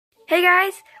Hey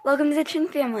guys, welcome to the Chin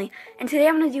family, and today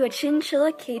I'm going to do a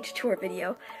Chinchilla cage tour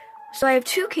video. So I have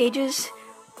two cages,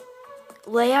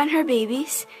 Leia and her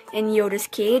babies, and Yoda's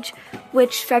cage,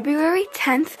 which February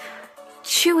 10th,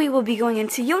 Chewie will be going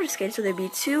into Yoda's cage, so there'll be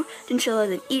two chinchillas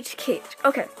in each cage.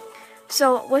 Okay,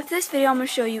 so with this video I'm going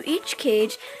to show you each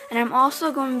cage, and I'm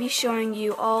also going to be showing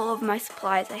you all of my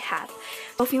supplies I have.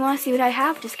 So if you want to see what I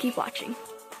have, just keep watching.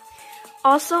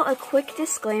 Also, a quick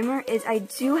disclaimer is I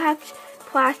do have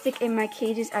plastic in my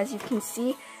cages, as you can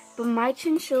see, but my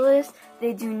chinchillas,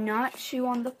 they do not chew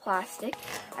on the plastic.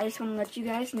 I just want to let you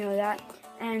guys know that.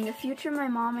 And in the future, my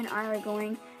mom and I are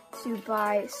going to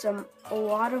buy a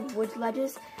lot of wood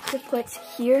ledges to put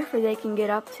here so they can get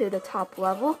up to the top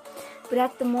level. But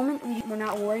at the moment, we're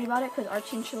not worried about it because our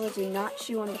chinchillas do not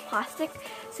chew on the plastic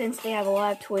since they have a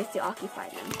lot of toys to occupy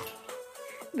them.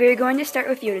 We're going to start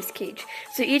with Yoda's cage.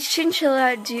 So each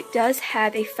chinchilla does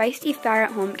have a feisty fire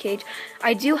at home cage.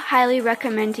 I do highly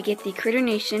recommend to get the Critter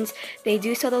Nations. They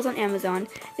do sell those on Amazon.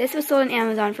 This was sold on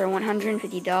Amazon for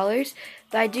 $150,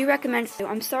 but I do recommend. So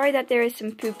I'm sorry that there is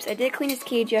some poops. I did clean his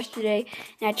cage yesterday,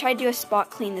 and I tried to do a spot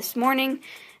clean this morning,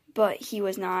 but he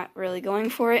was not really going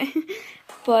for it.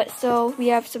 But so we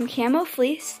have some camo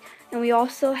fleece, and we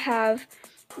also have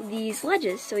these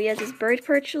ledges. So he has this bird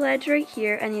perch ledge right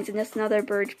here, and he's just another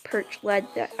bird perch ledge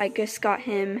that I just got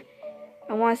him,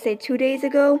 I want to say 2 days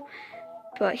ago,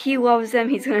 but he loves them.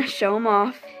 He's going to show them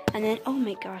off. And then, oh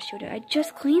my gosh, Yoda, I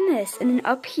just cleaned this. And then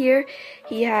up here,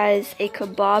 he has a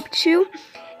kebab chew,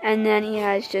 and then he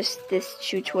has just this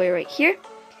chew toy right here.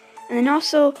 And then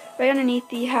also, right underneath,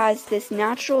 he has this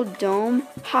natural dome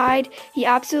hide. He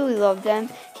absolutely loved them.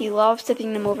 He loves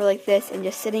tipping them over like this and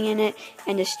just sitting in it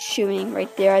and just chewing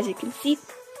right there, as you can see.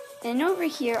 And over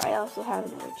here, I also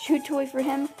have another chew toy for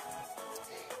him.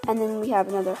 And then we have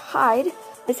another hide.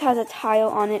 This has a tile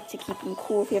on it to keep him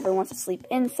cool if he ever wants to sleep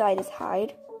inside his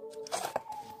hide.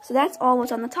 So that's all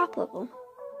what's on the top level.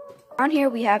 Down here,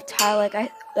 we have tile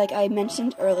like I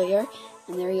mentioned earlier.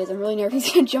 And there he is. I'm really nervous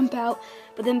he's going to jump out.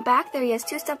 But then back there, he has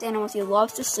two stuffed animals he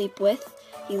loves to sleep with.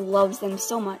 He loves them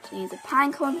so much. And he has a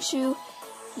pine cone chew.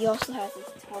 He also has his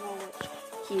tunnel,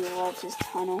 which he loves his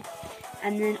tunnel.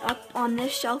 And then up on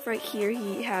this shelf right here,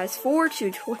 he has 4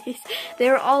 chew toys.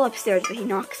 They're all upstairs, but he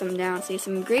knocks them down. So he has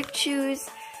some grape chews,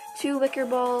 2 wicker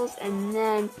balls, and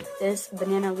then this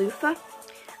banana loofah.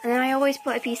 And then I always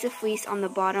put a piece of fleece on the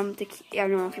bottom to keep, I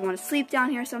don't know if you want to sleep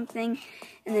down here or something.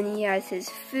 And then he has his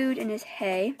food and his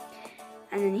hay.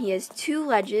 And then he has 2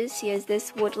 ledges. He has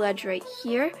this wood ledge right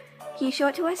here. Can you show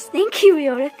it to us? Thank you,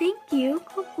 Yoda. Thank you.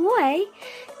 Good boy.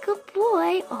 Good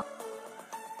boy. Oh.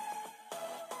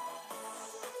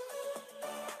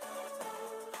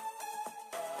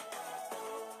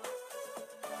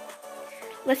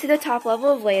 Let's do the top level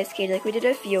of Leia's cage like we did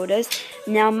with Yoda's.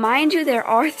 Now, mind you, there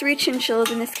are 3 chinchillas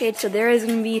in this cage, so there is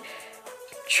going to be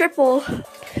triple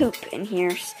poop in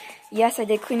here. Yes, I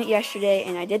did clean it yesterday,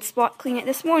 and I did spot clean it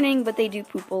this morning, but they do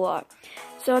poop a lot.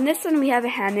 So in this one, we have a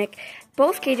hammock.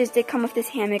 Both cages did come with this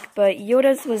hammock, but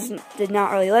Yoda's did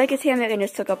not really like his hammock and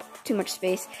just took up too much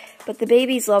space. But the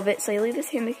babies love it, so I leave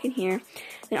this hammock in here.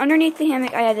 Then underneath the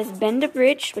hammock, I have this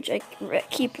bend-a-bridge, which I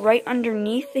keep right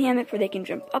underneath the hammock where they can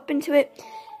jump up into it.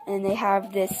 And they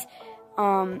have this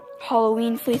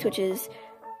Halloween fleece, which is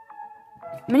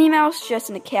Minnie Mouse just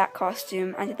in a cat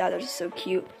costume. I thought that was so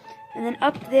cute. And then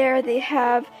up there, they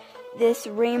have this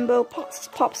rainbow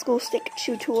popsicle stick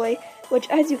chew toy, which,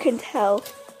 as you can tell,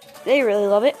 they really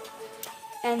love it.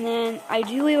 And then I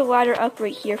do leave a ladder up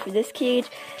right here for this cage.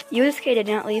 Yoda's cage, I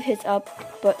did not leave his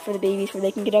up, but for the babies where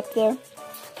they can get up there.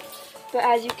 But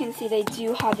as you can see, they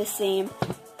do have the same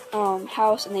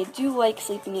house, and they do like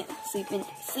sleeping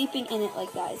in it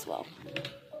like that as well.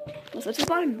 Let's go to the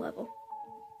bottom level.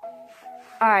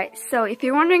 Alright, so if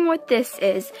you're wondering what this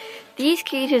is, these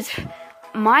cages,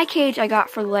 my cage I got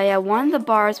for Leia, one of the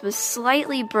bars was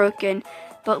slightly broken,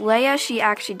 but Leia, she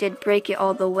actually did break it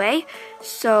all the way,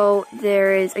 so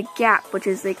there is a gap, which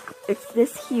is like, it's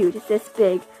this huge, it's this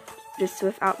big, just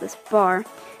without this bar.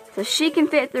 So she can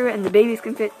fit through it, and the babies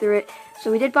can fit through it,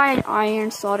 so we did buy an iron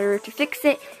solderer to fix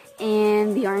it,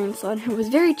 and the iron solder was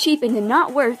very cheap and did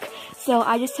not work, so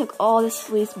I just took all this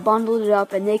fleece, bundled it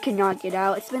up, and they could not get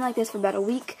out. It's been like this for about a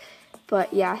week,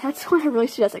 but yeah, that's why I really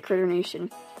suggest at Critter Nation.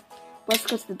 Let's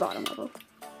go to the bottom level.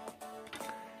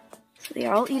 So they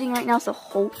are all eating right now, so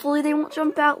hopefully they won't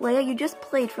jump out. Leia, you just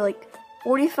played for like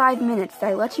 45 minutes.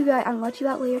 I'll let you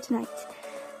out later tonight.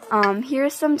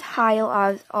 Here's some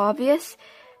tile, obvious.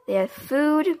 They have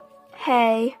food,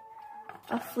 hay,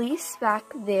 a fleece back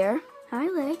there. Hi,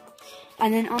 Leia.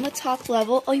 And then on the top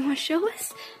level, oh, you want to show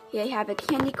us? Yeah, you have a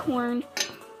candy corn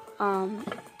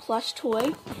plush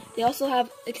toy. They also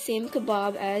have the same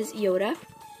kebab as Yoda.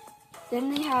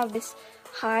 Then they have this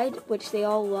hide, which they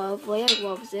all love. Leia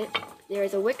loves it.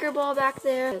 There's a wicker ball back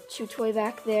there, a chew toy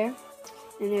back there,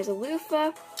 and there's a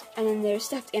loofah, and then there's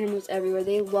stuffed animals everywhere.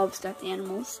 They love stuffed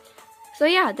animals. So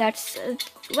yeah, that's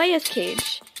Leia's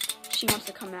cage. She wants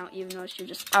to come out even though she was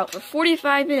just out for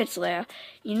 45 minutes, Leia.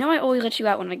 You know I always let you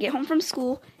out when I get home from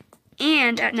school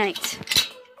and at night.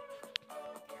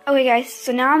 Okay guys,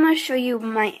 so now I'm going to show you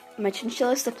my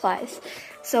chinchilla supplies.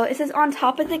 So it says on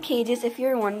top of the cages, if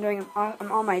you're wondering,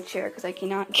 I'm on my chair because I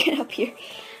cannot get up here.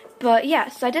 But yeah,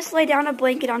 so I just lay down a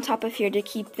blanket on top of here to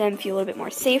keep them feel a little bit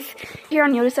more safe. Here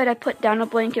on the other side, I put down a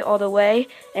blanket all the way,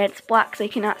 and it's black so you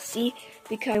cannot see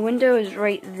because my window is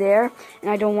right there, and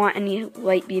I don't want any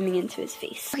light beaming into his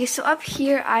face. Okay, so up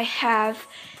here I have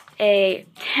a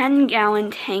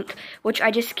 10-gallon tank, which I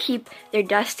just keep their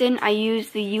dust in. I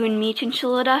use the You and Me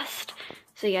chinchilla dust.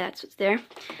 So yeah, that's what's there.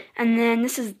 And then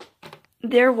this is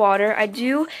their water. I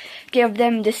do give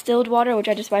them distilled water, which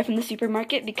I just buy from the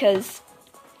supermarket because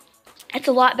it's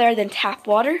a lot better than tap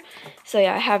water. So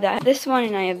yeah, I have that. This one,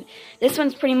 and I have, this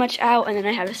one's pretty much out, and then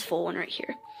I have this full one right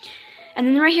here. And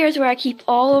then right here is where I keep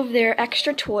all of their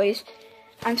extra toys.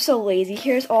 I'm so lazy.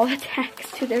 Here's all the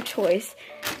tags to their toys.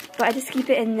 But I just keep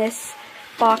it in this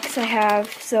box I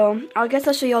have. So I guess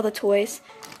I'll show you all the toys.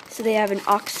 So they have an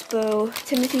Oxbow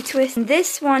Timothy twist. And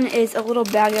this one is a little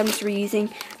bag I'm just reusing.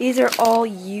 These are all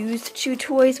used chew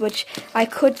toys, which I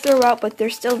could throw out, but they're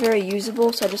still very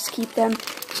usable, so I just keep them.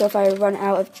 So if I run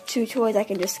out of chew toys, I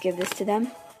can just give this to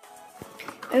them.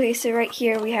 Okay, so right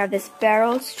here we have this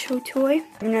Barrels chew toy.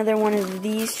 Another one of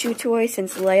these chew toys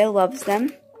since Leia loves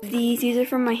them. These are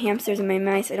from my hamsters and my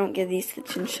mice. I don't give these to the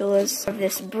chinchillas. I have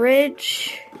this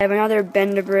bridge. I have another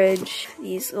Bend-A-Bridge.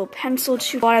 These little pencil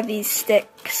chew. A lot of these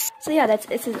sticks. So yeah,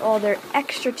 this is all their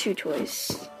extra chew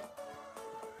toys.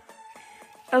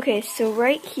 Okay, so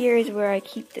right here is where I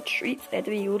keep the treats. I have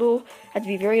to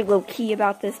be very low key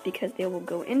about this because they will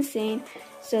go insane.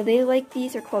 So they like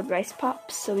these. They're called Rice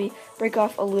Pops. So we break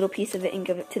off a little piece of it and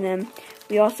give it to them.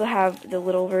 We also have the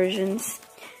little versions.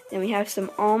 Then we have some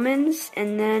almonds,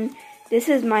 and then this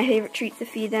is my favorite treat to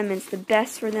feed them. It's the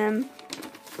best for them,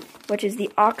 which is the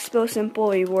Oxbow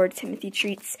Simple Reward Timothy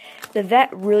Treats. The vet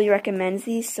really recommends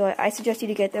these, so I suggest you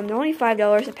to get them. They're only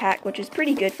 $5 a pack, which is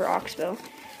pretty good for Oxbow.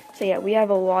 So yeah, we have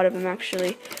a lot of them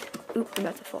actually. Oop, I'm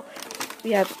about to fall.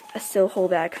 We have a still whole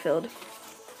bag filled.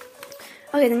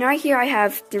 Okay, then right here I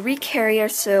have 3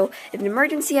 carriers, so if an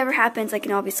emergency ever happens, I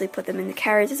can obviously put them in the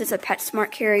carriers. This is a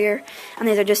PetSmart carrier, and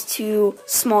these are just 2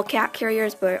 small cat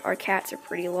carriers, but our cats are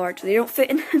pretty large, so they don't fit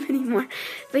in them anymore.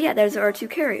 But yeah, those are our 2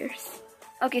 carriers.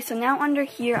 Okay, so now under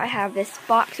here I have this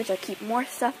box, which I keep more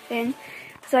stuff in.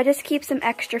 So I just keep some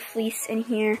extra fleece in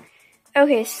here.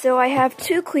 Okay, so I have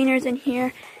 2 cleaners in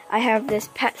here. I have this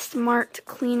PetSmart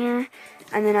cleaner,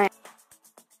 and then I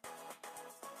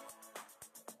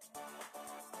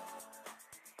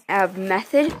have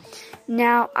Method.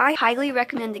 Now, I highly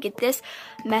recommend to get this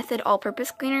Method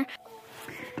all-purpose cleaner.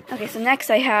 Okay, so next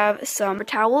I have some paper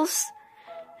towels,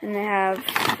 and I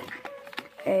have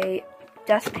a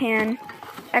dustpan,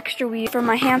 extra weed for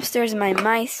my hamsters and my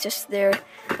mice. Just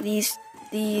these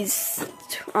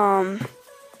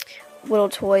little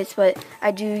toys, but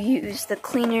I do use the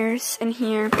cleaners in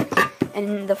here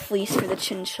and the fleece for the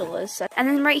chinchillas. And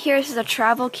then right here is a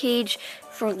travel cage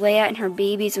for Leia and her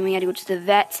babies when we had to go to the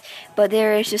vet, but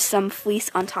there is just some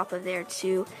fleece on top of there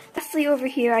too. Lastly, over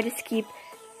here I just keep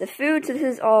the food, so this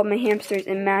is all my hamsters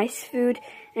and mice food,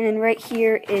 and then right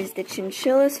here is the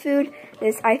chinchillas food.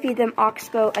 I feed them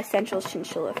Oxbow Essentials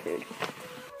chinchilla food.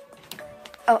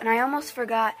 Oh, and I almost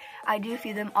forgot, I do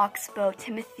feed them Oxbow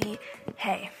Timothy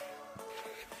hay.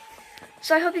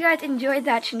 So I hope you guys enjoyed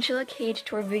that chinchilla cage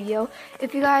tour video.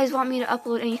 If you guys want me to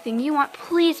upload anything you want,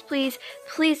 please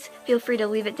feel free to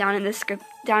leave it down in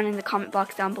the comment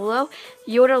box down below.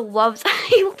 Yoda loves,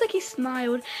 he looked like he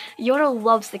smiled. Yoda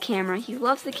loves the camera. He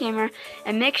loves the camera.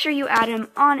 And make sure you add him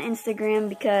on Instagram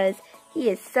because he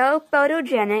is so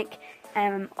photogenic.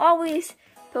 And I'm always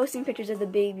posting pictures of the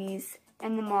babies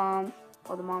and the mom.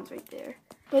 Well, the mom's right there.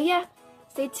 But yeah,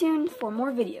 stay tuned for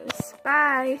more videos.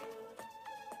 Bye!